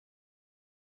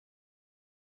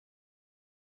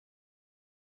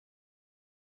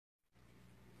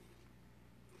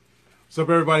What's up,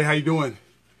 everybody? How you doing?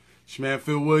 It's your man,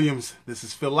 Phil Williams. This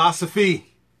is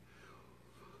Philosophy.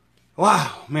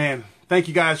 Wow, man. Thank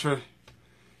you guys for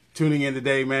tuning in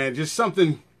today, man. Just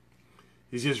something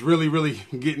is just really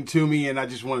getting to me, and I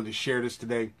just wanted to share this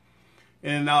today.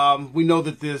 And we know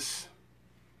that this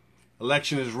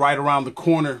election is right around the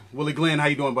corner. Willie Glenn, how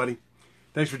you doing, buddy?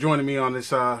 Thanks for joining me on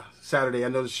this Saturday. I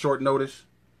know it's short notice.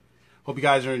 Hope you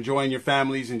guys are enjoying your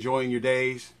families, enjoying your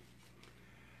days.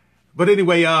 But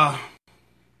anyway, how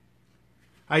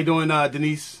you doing,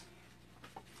 Denise?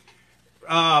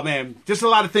 Man, just a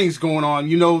lot of things going on.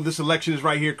 You know, this election is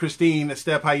right here. Christine,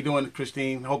 Steph, how you doing,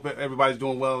 Christine? Hope everybody's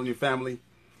doing well in your family.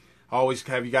 I always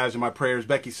have you guys in my prayers.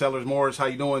 Becky Sellers Morris, how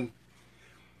you doing?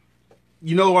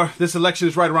 You know, this election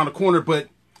is right around the corner, but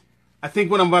I think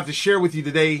what I'm about to share with you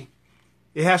today,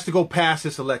 it has to go past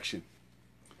this election.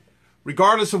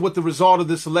 Regardless of what the result of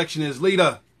this election is.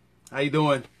 Lita, how you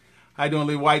doing? How you doing,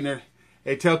 Lee Whitener?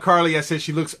 Hey, tell Carly I said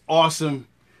she looks awesome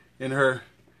in her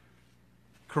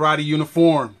karate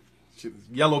uniform.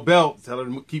 Yellow belt. Tell her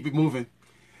to keep it moving.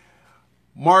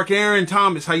 Mark Aaron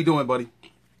Thomas, how you doing, buddy?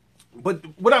 But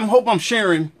what I hope I'm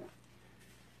sharing,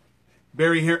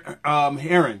 Barry Heron,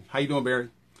 how you doing, Barry?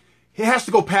 It has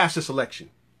to go past this election.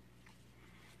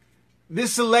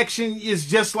 This election is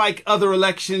just like other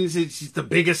elections. It's the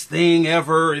biggest thing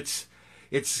ever. It's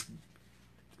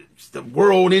the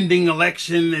world-ending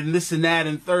election and this and that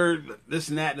and third, this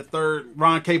and that and the third.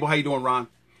 Ron Cable, how you doing, Ron?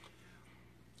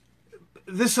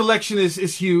 This election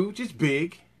is huge. It's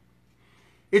big.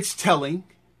 It's telling.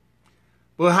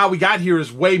 But how we got here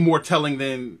is way more telling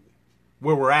than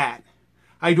where we're at.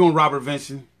 How you doing, Robert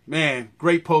Vincent? Man,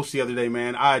 great post the other day,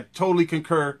 man. I totally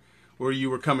concur where you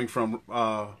were coming from,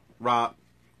 Rob.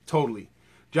 Totally.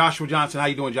 Joshua Johnson, how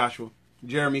you doing, Joshua?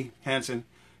 Jeremy Hansen.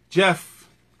 Jeff,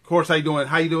 of course, how you doing?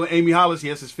 How you doing? Amy Hollis,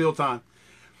 yes, it's field time.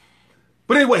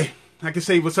 But anyway, I can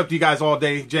say what's up to you guys all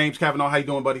day. James Cavanaugh, how you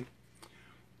doing, buddy?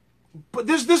 But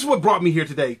this is what brought me here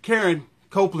today. Karen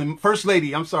Copeland, First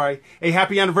Lady, I'm sorry. Hey,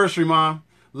 happy anniversary, Mom.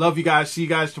 Love you guys. See you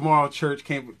guys tomorrow at church.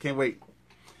 Can't wait.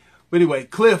 But anyway,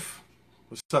 Cliff.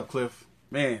 What's up, Cliff?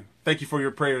 Man, thank you for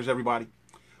your prayers, everybody.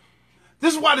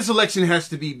 This is why this election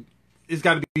it's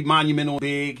got to be monumental,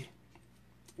 big.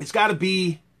 It's got to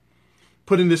be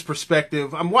put in this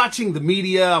perspective. I'm watching the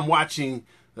media. I'm watching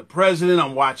the president.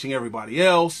 I'm watching everybody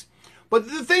else. But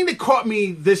the thing that caught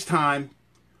me this time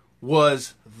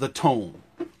was the tone.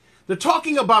 They're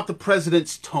talking about the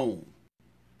president's tone.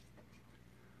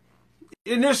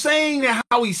 And they're saying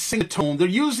how he's singing the tone. They're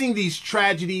using these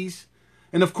tragedies.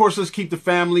 And of course, let's keep the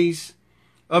families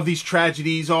of these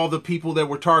tragedies, all the people that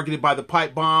were targeted by the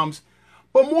pipe bombs.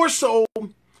 But more so,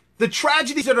 the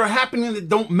tragedies that are happening that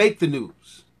don't make the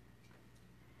news.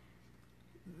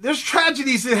 There's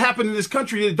tragedies that happen in this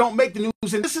country that don't make the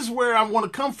news. And this is where I want to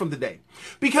come from today.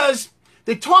 Because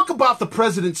they talk about the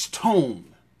president's tone.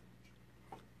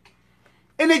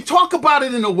 And they talk about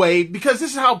it in a way, because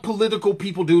this is how political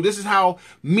people do. This is how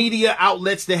media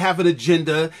outlets that have an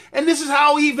agenda. And this is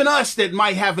how even us that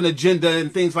might have an agenda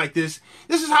and things like this.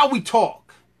 This is how we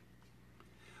talk.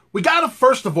 We got to,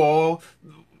 first of all,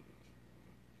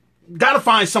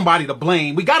 find somebody to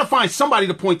blame. We got to find somebody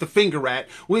to point the finger at.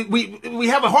 We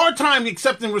have a hard time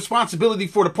accepting responsibility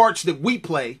for the parts that we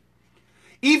play,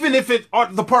 even if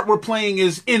the part we're playing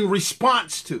is in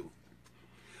response to.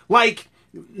 Like,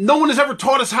 no one has ever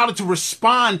taught us how to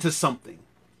respond to something.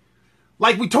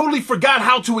 Like, we totally forgot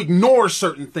how to ignore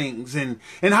certain things and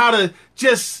how to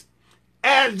just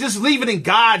leave it in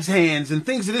God's hands and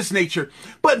things of this nature.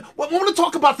 But I want to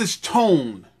talk about this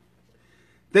tone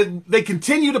that they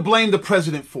continue to blame the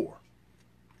president for.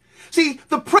 See,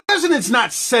 the president's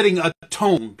not setting a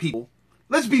tone, people.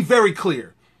 Let's be very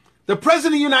clear. The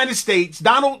president of the United States,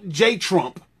 Donald J.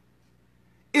 Trump,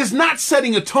 is not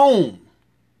setting a tone.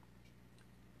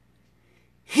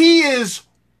 He is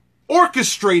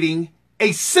orchestrating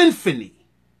a symphony.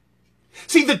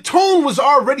 See, the tone was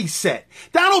already set.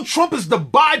 Donald Trump is the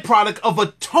byproduct of a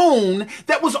tone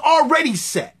that was already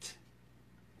set.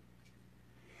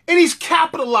 And he's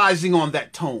capitalizing on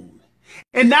that tone.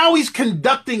 And now he's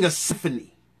conducting a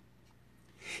symphony.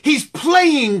 He's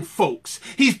playing folks.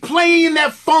 He's playing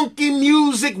that funky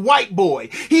music, white boy.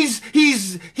 He's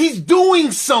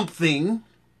doing something,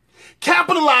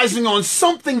 capitalizing on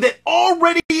something that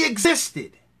already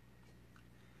existed.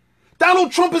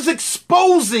 Donald Trump is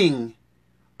exposing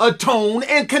a tone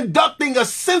and conducting a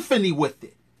symphony with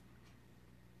it.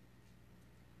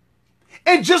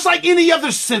 And just like any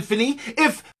other symphony,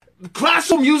 if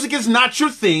classical music is not your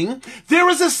thing, there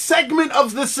is a segment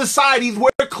of the society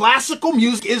where classical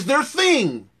music is their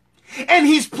thing. And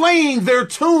he's playing their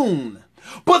tune.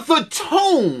 But the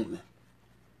tone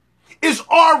is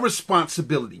our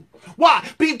responsibility. Why?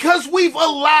 Because we've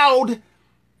allowed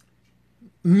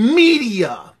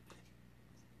media,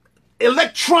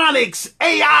 electronics,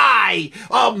 AI,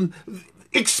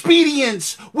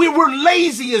 expedience. We were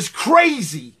lazy as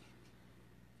crazy.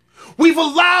 We've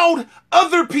allowed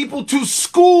other people to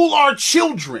school our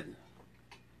children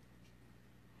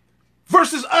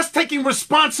versus us taking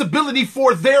responsibility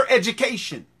for their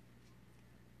education.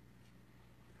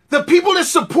 The people that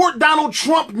support Donald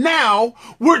Trump now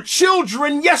were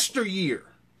children yesteryear.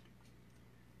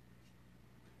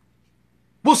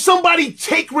 Will somebody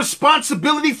take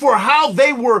responsibility for how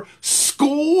they were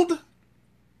schooled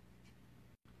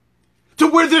to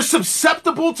where they're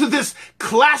susceptible to this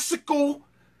classical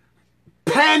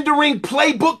pandering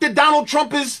playbook that Donald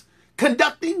Trump is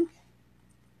conducting?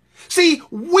 See,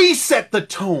 we set the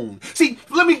tone. See,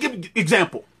 let me give an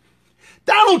example.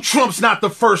 Donald Trump's not the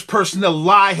first person to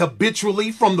lie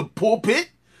habitually from the pulpit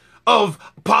of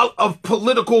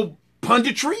political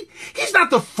punditry. He's not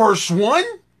the first one.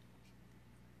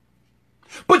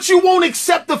 But you won't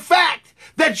accept the fact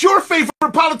that your favorite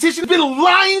politician has been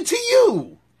lying to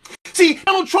you. See,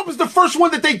 Donald Trump is the first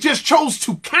one that they just chose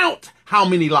to count how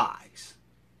many lies.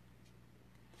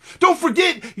 Don't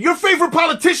forget, your favorite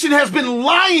politician has been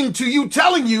lying to you,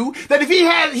 telling you that if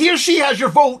he or she has your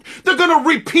vote, they're going to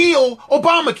repeal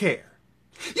Obamacare.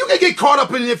 You can get caught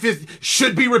up in if it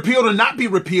should be repealed or not be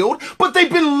repealed, but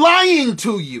they've been lying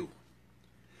to you.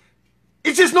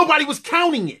 It's just nobody was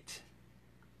counting it.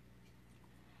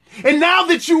 And now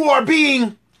that you are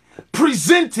being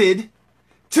presented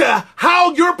to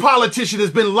how your politician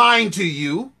has been lying to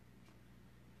you,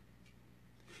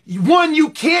 one,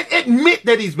 you can't admit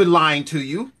that he's been lying to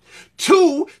you.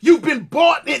 Two, you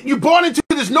bought into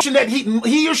this notion that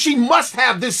he or she must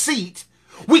have this seat.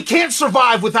 We can't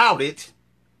survive without it.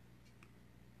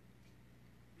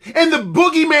 And the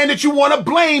boogeyman that you want to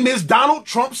blame is Donald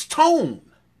Trump's tone.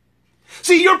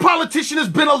 See, your politician has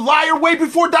been a liar way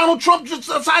before Donald Trump just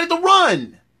decided to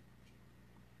run.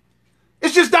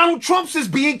 It's just Donald Trump's is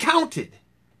being counted.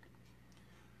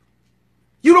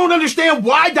 You don't understand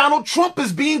why Donald Trump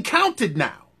is being counted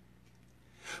now.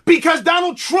 Because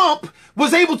Donald Trump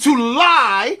was able to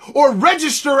lie or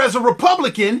register as a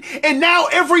Republican, and now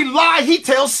every lie he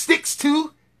tells sticks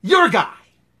to your guy.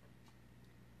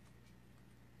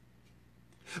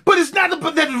 But it's not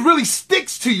that it really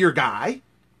sticks to your guy.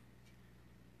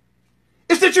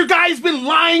 It's that your guy has been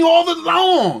lying all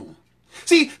along.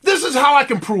 See, this is how I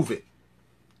can prove it.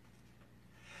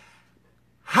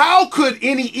 How could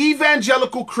any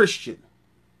evangelical Christian,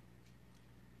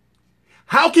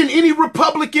 how can any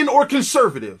Republican or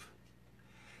conservative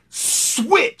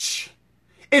switch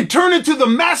and turn into the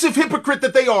massive hypocrite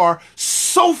that they are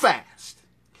so fast,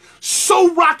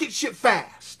 so rocket ship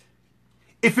fast,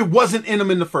 if it wasn't in them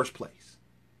in the first place?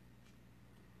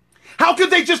 How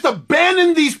could they just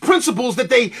abandon these principles that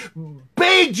they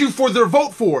begged you for their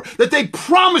vote for, that they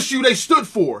promised you they stood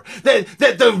for, that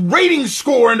the rating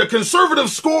score and the conservative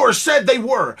score said they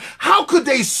were? How could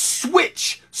they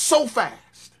switch so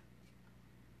fast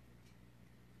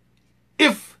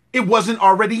if it wasn't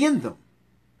already in them?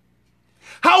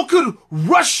 How could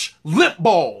Rush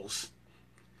Limbaugh's,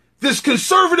 this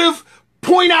conservative,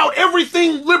 point out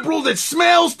everything liberal that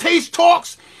smells, tastes,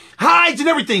 talks, hides, and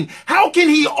everything? How can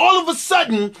he all of a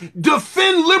sudden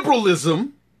defend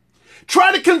liberalism,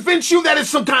 try to convince you that it's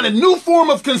some kind of new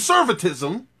form of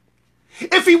conservatism,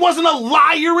 if he wasn't a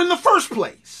liar in the first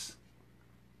place?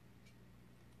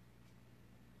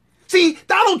 See,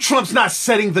 Donald Trump's not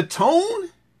setting the tone.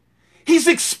 He's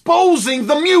exposing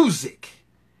the music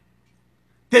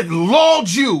that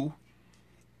lulled you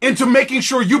into making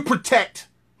sure you protect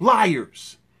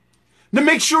liars, to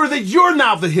make sure that you're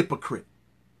now the hypocrite.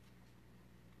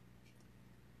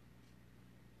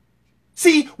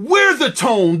 See, we're the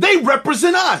tone. They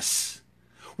represent us.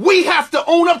 We have to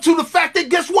own up to the fact that,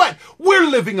 guess what? We're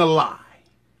living a lie.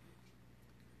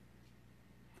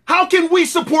 How can we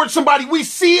support somebody we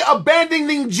see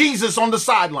abandoning Jesus on the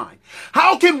sideline?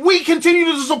 How can we continue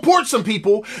to support some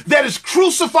people that is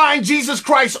crucifying Jesus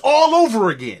Christ all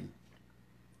over again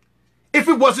if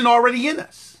it wasn't already in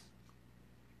us?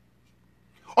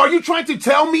 Are you trying to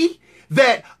tell me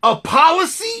that a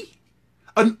policy,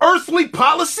 an earthly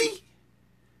policy,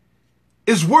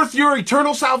 is worth your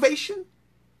eternal salvation?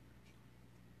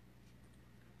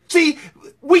 See,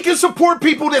 we can support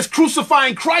people that's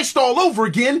crucifying Christ all over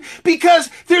again because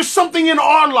there's something in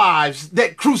our lives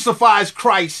that crucifies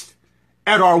Christ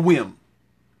at our whim,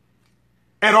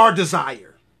 at our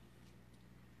desire.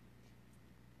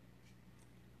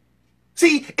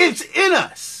 See, it's in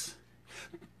us.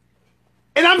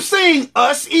 And I'm saying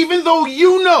us, even though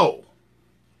you know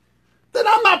then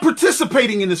I'm not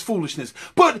participating in this foolishness.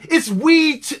 But it's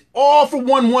we all for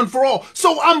one, one for all.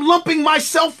 So I'm lumping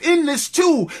myself in this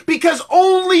too, because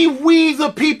only we,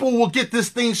 the people, will get this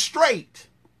thing straight.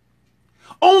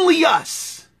 Only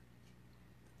us.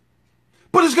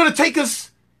 But it's going to take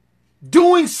us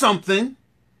doing something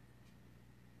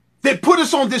that put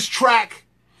us on this track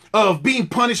of being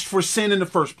punished for sin in the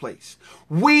first place.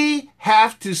 We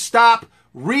have to stop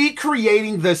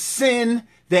recreating the sin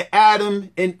that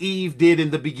Adam and Eve did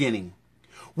in the beginning.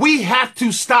 We have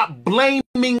to stop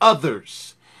blaming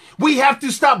others. We have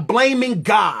to stop blaming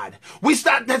God. We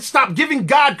stop giving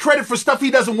God credit for stuff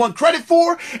he doesn't want credit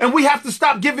for, and we have to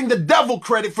stop giving the devil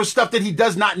credit for stuff that he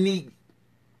does not need.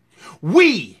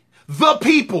 We, the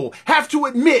people, have to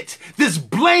admit this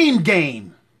blame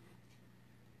game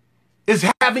is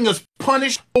having us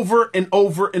punished over and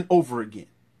over and over again.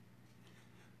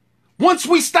 Once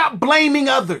we stop blaming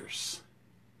others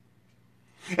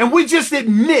and we just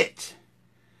admit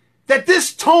that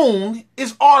this tone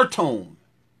is our tone.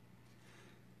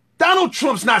 Donald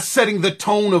Trump's not setting the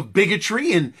tone of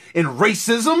bigotry and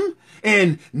racism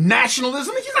and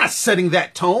nationalism. He's not setting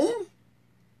that tone.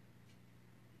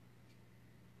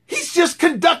 He's just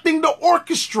conducting the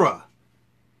orchestra.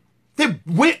 They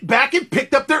went back and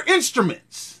picked up their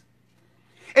instruments.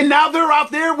 And now they're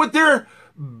out there with their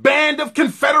band of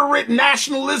Confederate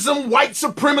nationalism, white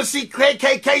supremacy,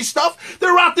 KKK stuff.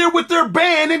 They're out there with their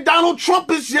band, and Donald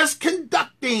Trump is just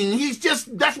conducting.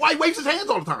 That's why he waves his hands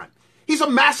all the time. He's a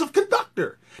massive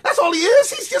conductor. That's all he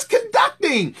is. He's just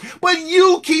conducting. But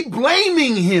you keep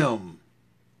blaming him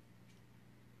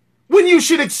when you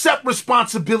should accept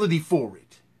responsibility for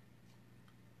it.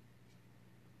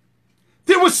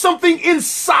 There was something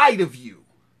inside of you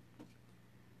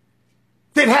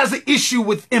that has an issue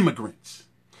with immigrants.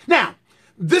 Now,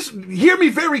 hear me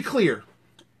very clear.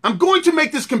 I'm going to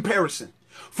make this comparison.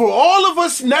 For all of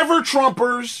us never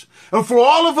Trumpers, and for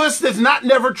all of us that's not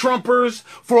never Trumpers,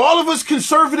 for all of us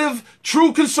conservative,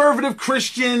 true conservative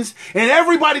Christians, and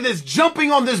everybody that's jumping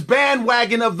on this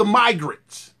bandwagon of the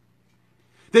migrants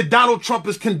that Donald Trump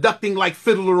is conducting like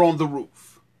Fiddler on the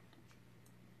Roof.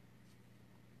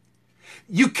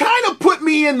 You kind of put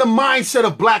me in the mindset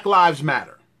of Black Lives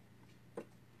Matter.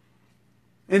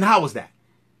 And how is that?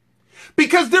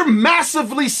 Because they're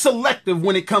massively selective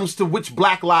when it comes to which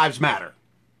Black Lives Matter.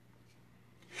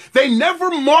 They never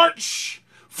march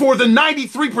for the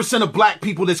 93% of black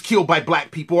people that's killed by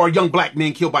black people, or young black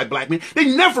men killed by black men. They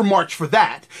never march for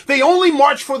that. They only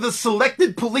march for the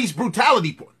selected police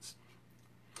brutality ones.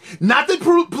 Not that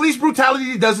police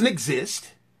brutality doesn't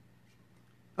exist.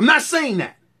 I'm not saying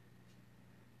that.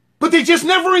 But they just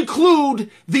never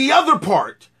include the other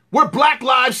part where black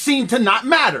lives seem to not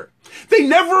matter. They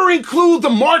never include the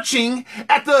marching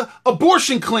at the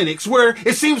abortion clinics where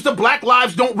it seems the black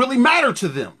lives don't really matter to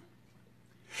them.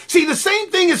 See, the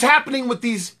same thing is happening with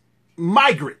these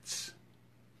migrants.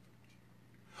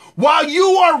 While you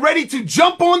are ready to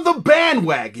jump on the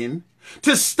bandwagon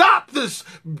to stop this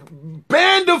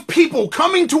band of people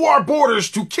coming to our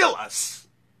borders to kill us,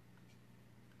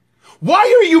 why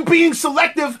are you being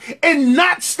selective and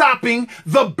not stopping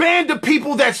the band of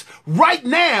people that's right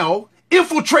now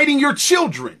infiltrating your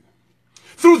children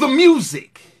through the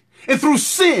music and through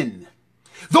sin?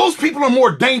 Those people are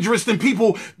more dangerous than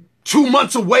people 2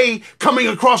 months away coming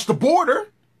across the border.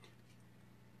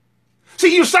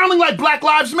 See, you're sounding like Black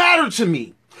Lives Matter to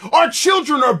me. Our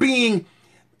children are being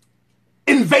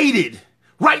invaded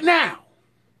right now.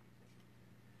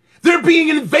 They're being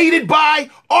invaded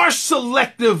by our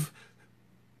selective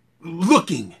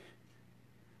looking.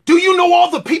 Do you know all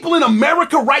the people in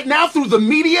America right now through the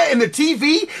media and the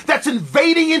TV that's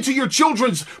invading into your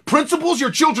children's principles, your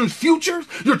children's futures,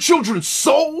 your children's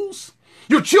souls,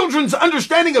 your children's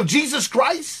understanding of Jesus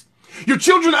Christ, your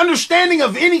children's understanding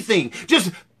of anything,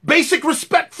 just basic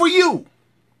respect for you?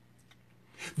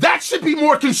 That should be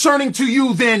more concerning to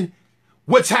you than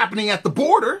what's happening at the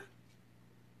border.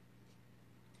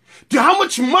 How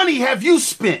much money have you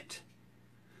spent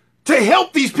to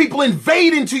help these people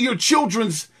invade into your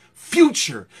children's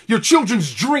future, your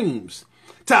children's dreams,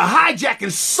 to hijack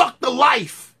and suck the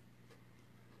life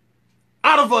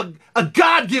out of a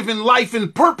God-given life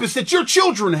and purpose that your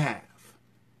children have?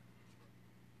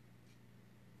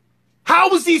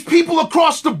 How is these people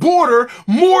across the border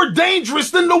more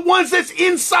dangerous than the ones that's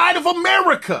inside of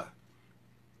America?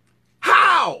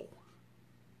 How?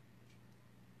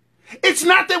 It's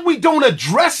not that we don't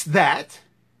address that,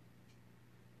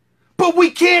 but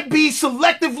we can't be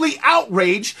selectively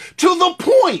outraged to the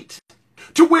point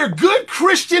to where good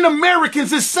Christian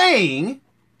Americans is saying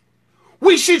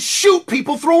we should shoot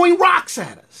people throwing rocks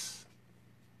at us.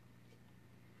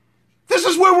 This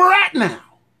is where we're at now.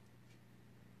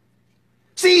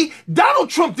 See, Donald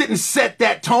Trump didn't set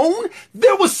that tone.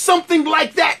 There was something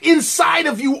like that inside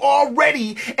of you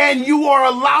already, and you are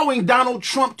allowing Donald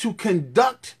Trump to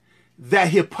conduct that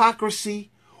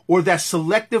hypocrisy or that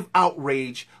selective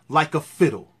outrage like a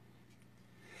fiddle.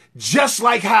 Just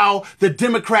like how the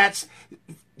Democrats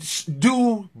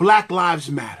do Black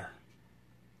Lives Matter.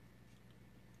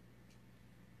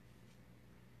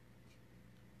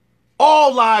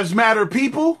 All lives matter,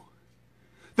 people.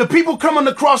 The people coming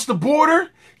across the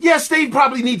border, yes, they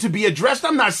probably need to be addressed.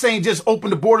 I'm not saying just open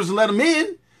the borders and let them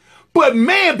in. But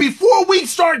man, before we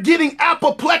start getting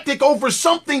apoplectic over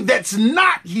something that's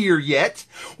not here yet,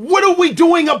 what are we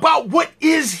doing about what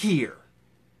is here?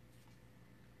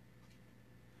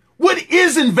 What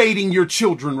is invading your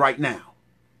children right now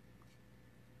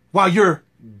while you're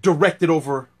directed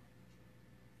over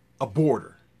a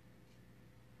border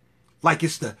like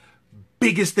it's the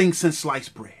biggest thing since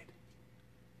sliced bread?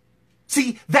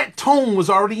 See, that tone was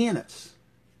already in us.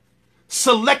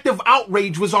 Selective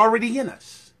outrage was already in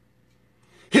us.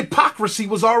 Hypocrisy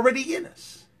was already in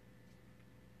us.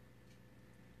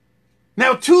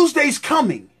 Now, Tuesday's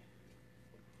coming.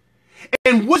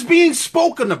 And what's being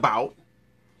spoken about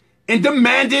and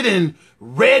demanded and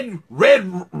red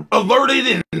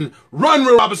alerted and run,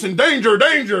 Robinson, danger,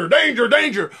 danger, danger,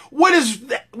 danger.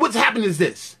 What's happening is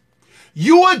this.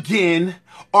 You again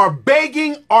are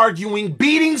begging, arguing,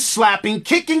 beating, slapping,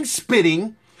 kicking,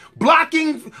 spitting,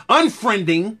 blocking,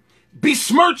 unfriending,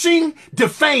 besmirching,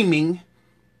 defaming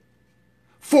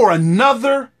for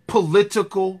another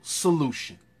political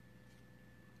solution.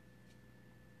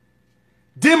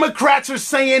 Democrats are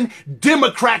saying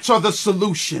Democrats are the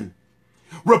solution.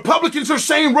 Republicans are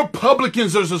saying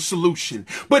Republicans are the solution.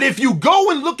 But if you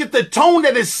go and look at the tone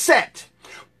that is set,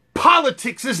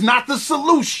 politics is not the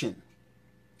solution.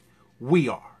 We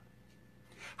are.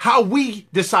 How we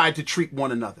decide to treat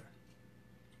one another.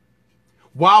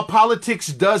 While politics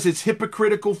does its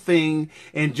hypocritical thing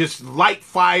and just light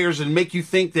fires and make you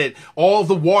think that all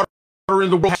the water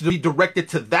in the world has to be directed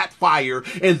to that fire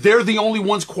and they're the only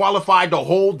ones qualified to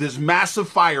hold this massive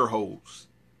fire hose,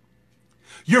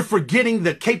 you're forgetting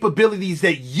the capabilities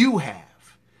that you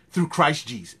have through Christ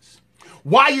Jesus.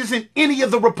 Why isn't any of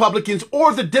the Republicans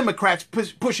or the Democrats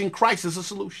pushing Christ as a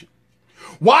solution?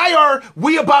 Why are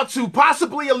we about to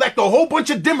possibly elect a whole bunch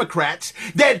of Democrats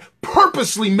that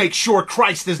purposely make sure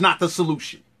Christ is not the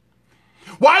solution?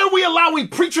 Why are we allowing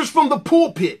preachers from the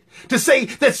pulpit to say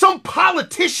that some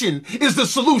politician is the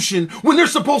solution when they're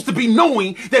supposed to be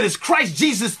knowing that it's Christ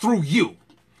Jesus through you?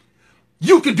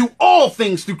 You can do all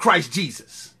things through Christ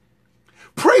Jesus.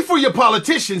 Pray for your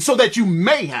politicians so that you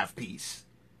may have peace.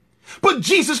 But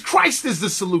Jesus Christ is the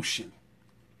solution.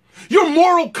 Your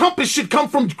moral compass should come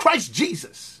from Christ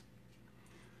Jesus.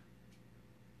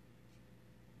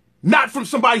 Not from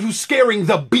somebody who's scaring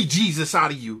the bejesus out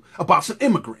of you about some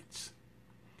immigrants,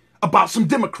 about some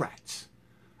Democrats,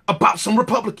 about some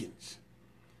Republicans,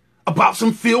 about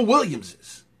some Phil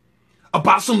Williamses,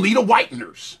 about some Lita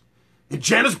Whiteners, and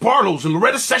Janice Barlows, and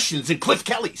Loretta Sessions, and Cliff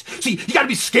Kellys. See, you got to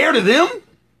be scared of them?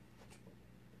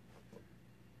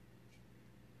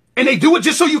 And they do it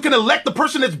just so you can elect the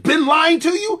person that's been lying to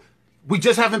you? We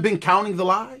just haven't been counting the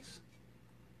lies?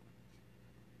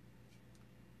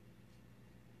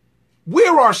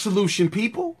 We're our solution,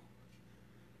 people.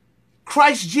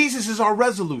 Christ Jesus is our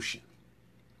resolution.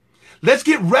 Let's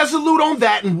get resolute on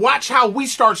that and watch how we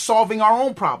start solving our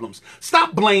own problems.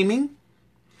 Stop blaming.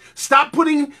 Stop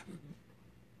putting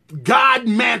God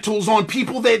mantles on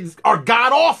people that are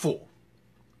God-awful.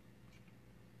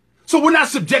 So we're not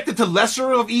subjected to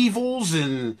lesser of evils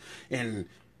and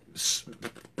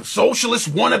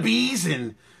socialist wannabes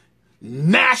and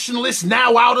nationalists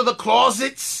now out of the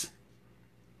closets.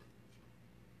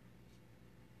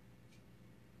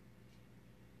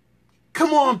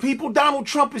 Come on, people. Donald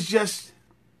Trump is just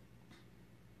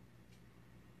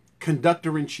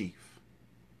conductor-in-chief.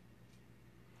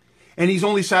 And he's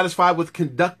only satisfied with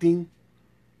conducting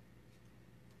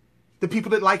the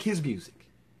people that like his music.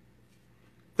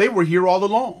 They were here all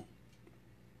along.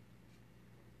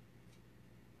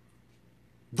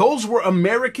 Those were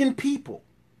American people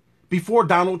before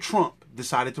Donald Trump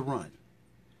decided to run.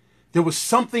 There was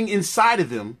something inside of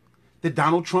them that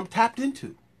Donald Trump tapped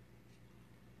into.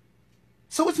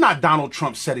 So it's not Donald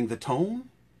Trump setting the tone.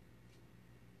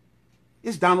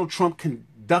 It's Donald Trump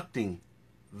conducting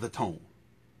the tone.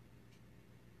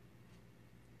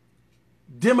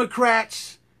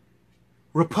 Democrats,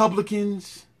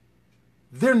 Republicans,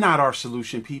 they're not our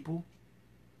solution, people.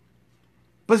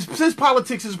 But since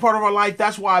politics is a part of our life,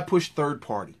 that's why I push third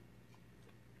party.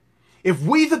 If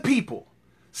we, the people,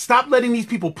 Stop letting these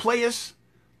people play us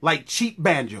like cheap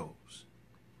banjos.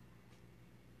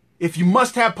 If you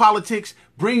must have politics,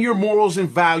 bring your morals and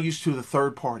values to the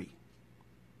third party.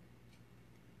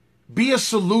 Be a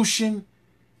solution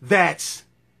that's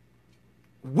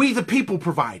we the people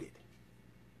provided.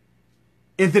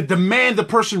 And to demand the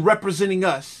person representing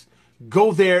us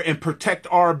go there and protect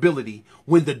our ability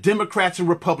when the Democrats and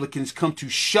Republicans come to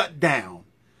shut down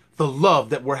the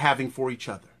love that we're having for each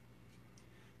other.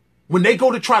 When they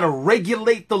go to try to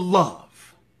regulate the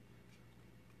love,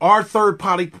 our third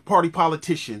party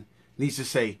politician needs to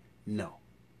say no.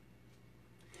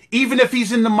 Even if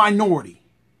he's in the minority.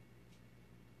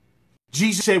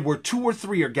 Jesus said where 2 or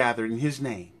 3 are gathered in his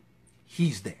name,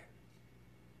 he's there.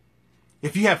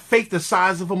 If you have faith the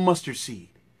size of a mustard seed,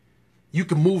 you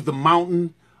can move the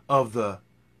mountain of the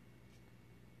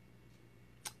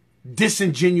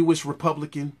disingenuous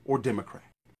Republican or Democrat.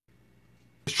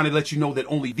 It's trying to let you know that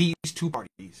only these 2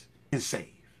 parties can save.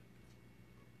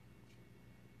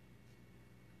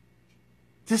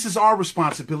 This is our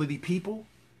responsibility, people.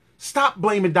 Stop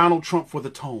blaming Donald Trump for the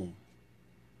tone.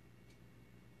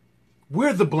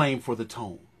 We're the blame for the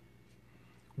tone.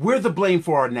 We're the blame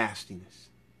for our nastiness.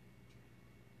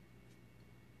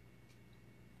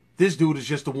 This dude is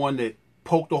just the one that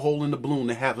poked a hole in the balloon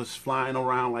to have us flying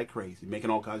around like crazy, making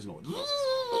all kinds of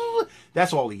noise.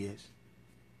 That's all he is.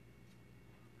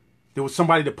 There was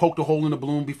somebody that poked a hole in the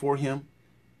balloon before him,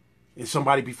 and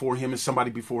somebody before him, and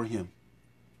somebody before him.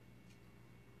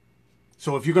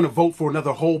 So if you're going to vote for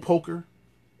another hole poker,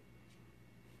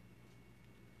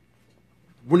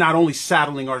 we're not only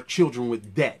saddling our children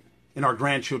with debt and our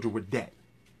grandchildren with debt.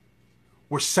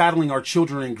 We're saddling our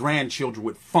children and grandchildren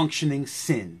with functioning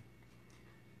sin.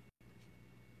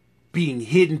 Being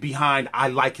hidden behind, I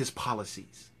like his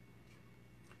policies.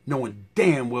 Knowing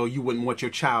damn well you wouldn't want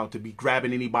your child to be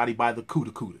grabbing anybody by the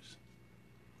cooter-cooters.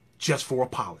 Just for a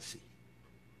policy.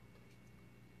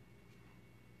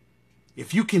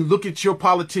 If you can look at your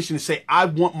politician and say, I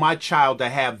want my child to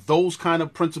have those kind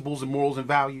of principles and morals and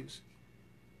values,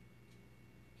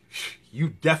 you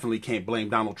definitely can't blame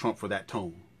Donald Trump for that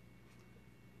tone.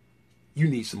 You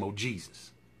need some more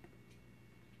Jesus.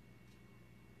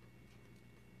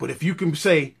 But if you can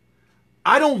say,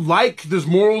 I don't like his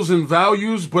morals and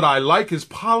values, but I like his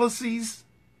policies,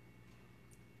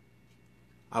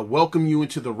 I welcome you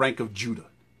into the rank of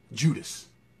Judas.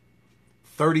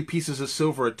 30 pieces of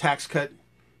silver, a tax cut,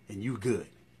 and you good.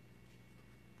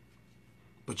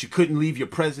 But you couldn't leave your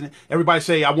president. Everybody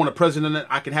say, I want a president that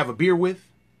I can have a beer with.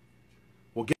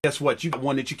 Well, guess what? You got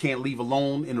one that you can't leave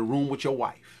alone in a room with your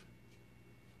wife.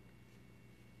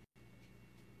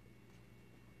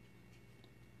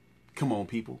 Come on,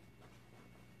 people.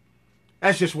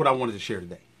 That's just what I wanted to share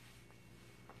today.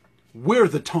 We're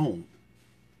the tone.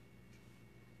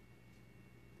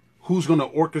 Who's going to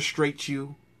orchestrate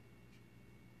you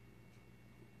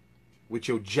with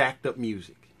your jacked up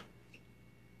music?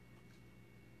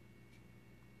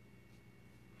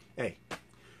 Hey,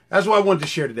 that's what I wanted to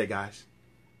share today, guys.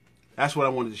 That's what I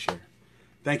wanted to share.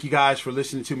 Thank you guys for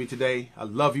listening to me today. I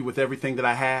love you with everything that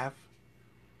I have.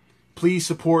 Please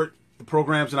support the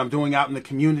programs that I'm doing out in the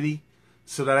community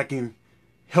so that I can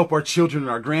help our children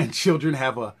and our grandchildren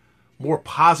have a more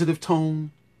positive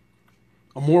tone,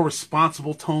 a more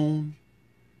responsible tone,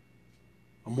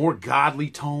 a more godly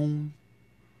tone.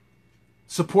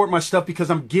 Support my stuff because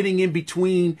I'm getting in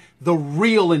between the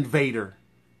real invader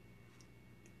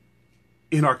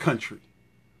in our country.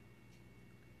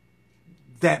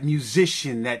 That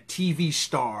musician, that TV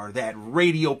star, that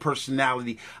radio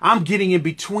personality. I'm getting in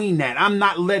between that. I'm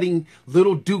not letting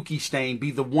little Dookie Stain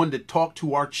be the one to talk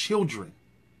to our children.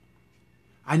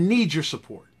 I need your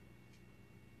support.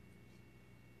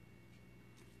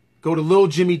 Go to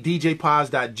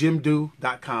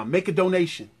littlejimmydjpods.jimdo.com. Make a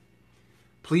donation.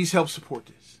 Please help support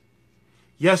this.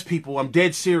 Yes, people, I'm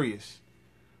dead serious.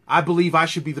 I believe I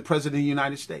should be the president of the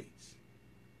United States.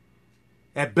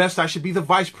 At best, I should be the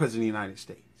vice president of the United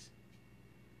States.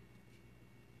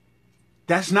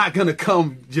 That's not going to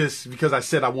come just because I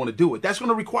said I want to do it. That's going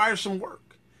to require some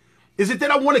work. Is it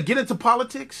that I want to get into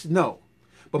politics? No.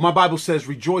 But my Bible says,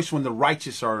 rejoice when the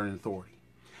righteous are in authority.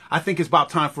 I think it's about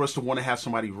time for us to want to have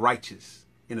somebody righteous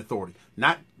in authority.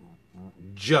 Not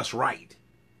just right.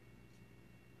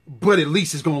 But at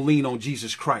least it's going to lean on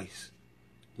Jesus Christ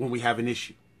when we have an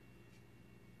issue.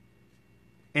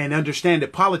 And understand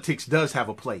that politics does have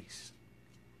a place.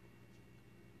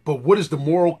 But what is the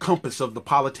moral compass of the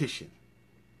politician?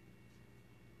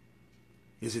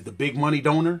 Is it the big money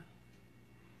donor?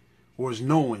 Or is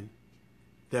knowing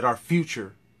that our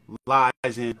future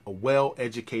lies in a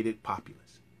well-educated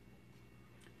populace?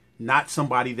 not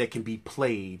somebody that can be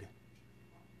played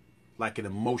like an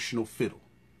emotional fiddle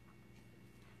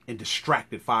and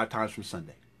distracted 5 times from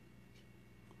Sunday.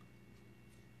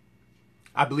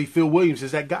 I believe Phil Williams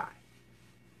is that guy.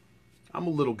 I'm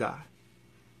a little guy.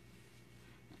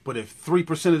 But if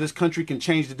 3% of this country can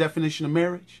change the definition of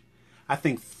marriage, I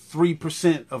think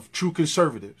 3% of true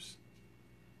conservatives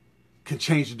can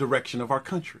change the direction of our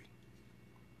country.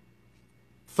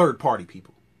 Third party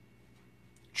people.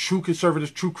 True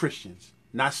conservatives, true Christians.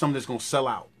 Not someone that's going to sell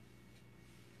out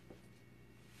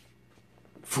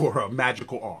for a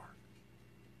magical R.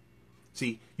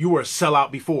 See, you were a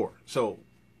sellout before. So,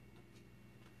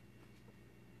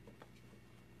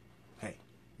 hey,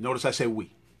 notice I say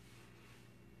we.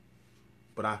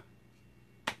 But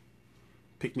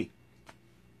pick me.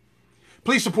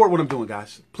 Please support what I'm doing,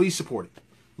 guys. Please support it.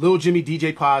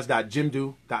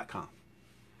 LilJimmyDJPods.jimdo.com.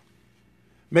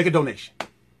 Make a donation.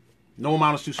 No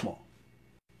amount is too small.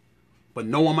 But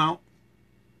no amount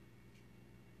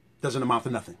doesn't amount to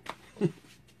nothing.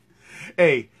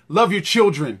 Hey, love your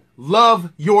children.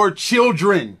 Love your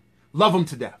children. Love them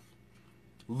to death.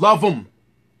 Love them.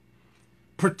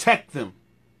 Protect them.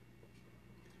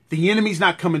 The enemy's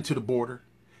not coming to the border.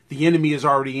 The enemy is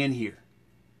already in here.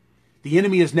 The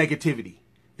enemy is negativity.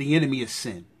 The enemy is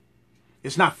sin.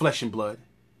 It's not flesh and blood.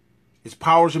 It's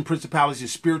powers and principalities and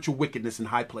spiritual wickedness in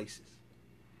high places.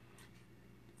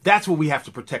 That's what we have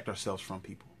to protect ourselves from,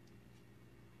 people.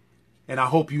 And I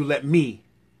hope you let me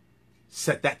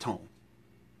set that tone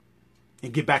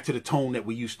and get back to the tone that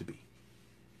we used to be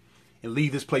and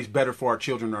leave this place better for our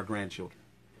children and our grandchildren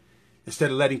instead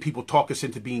of letting people talk us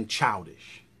into being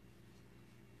childish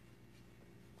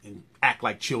and act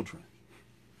like children.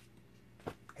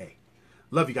 Hey,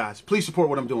 love you guys. Please support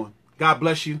what I'm doing. God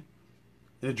bless you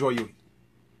and enjoy your week.